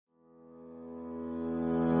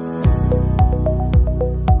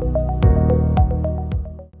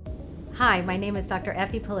Hi, my name is Dr.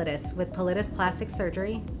 Effie Politis with Politis Plastic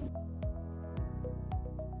Surgery.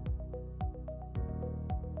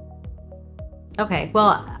 Okay,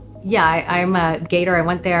 well, yeah, I'm a Gator. I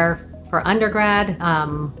went there for undergrad.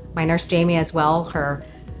 My nurse Jamie as well, her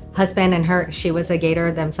husband and she was a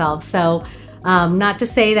Gator themselves. So not to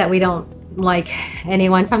say that we don't like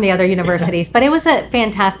anyone from the other universities, but it was a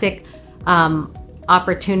fantastic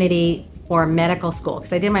opportunity for medical school,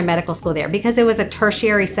 because I did my medical school there, because it was a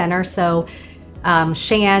tertiary center. So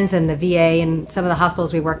Shands and the VA and some of the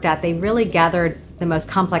hospitals we worked at, they really gathered the most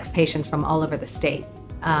complex patients from all over the state,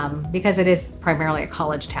 because it is primarily a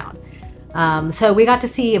college town. So we got to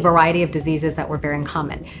see a variety of diseases that were very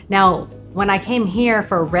common. Now, when I came here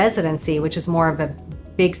for residency, which is more of a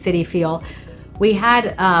big city feel, we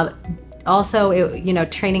had also,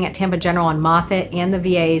 training at Tampa General and Moffett and the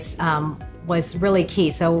VAs was really key.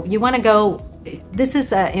 So you want to go, this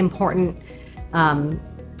is an important,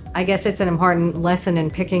 I guess it's an important lesson in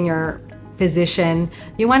picking your physician.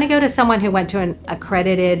 You want to go to someone who went to an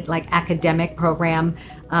accredited, like, academic program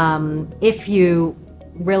if you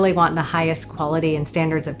really want the highest quality and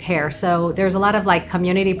standards of care. So there's a lot of like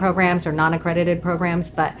community programs or non-accredited programs,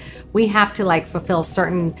 but we have to like fulfill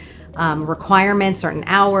certain requirements, certain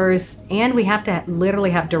hours, and we have to literally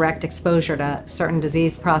have direct exposure to certain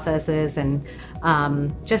disease processes and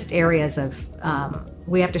just areas of,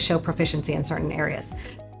 we have to show proficiency in certain areas.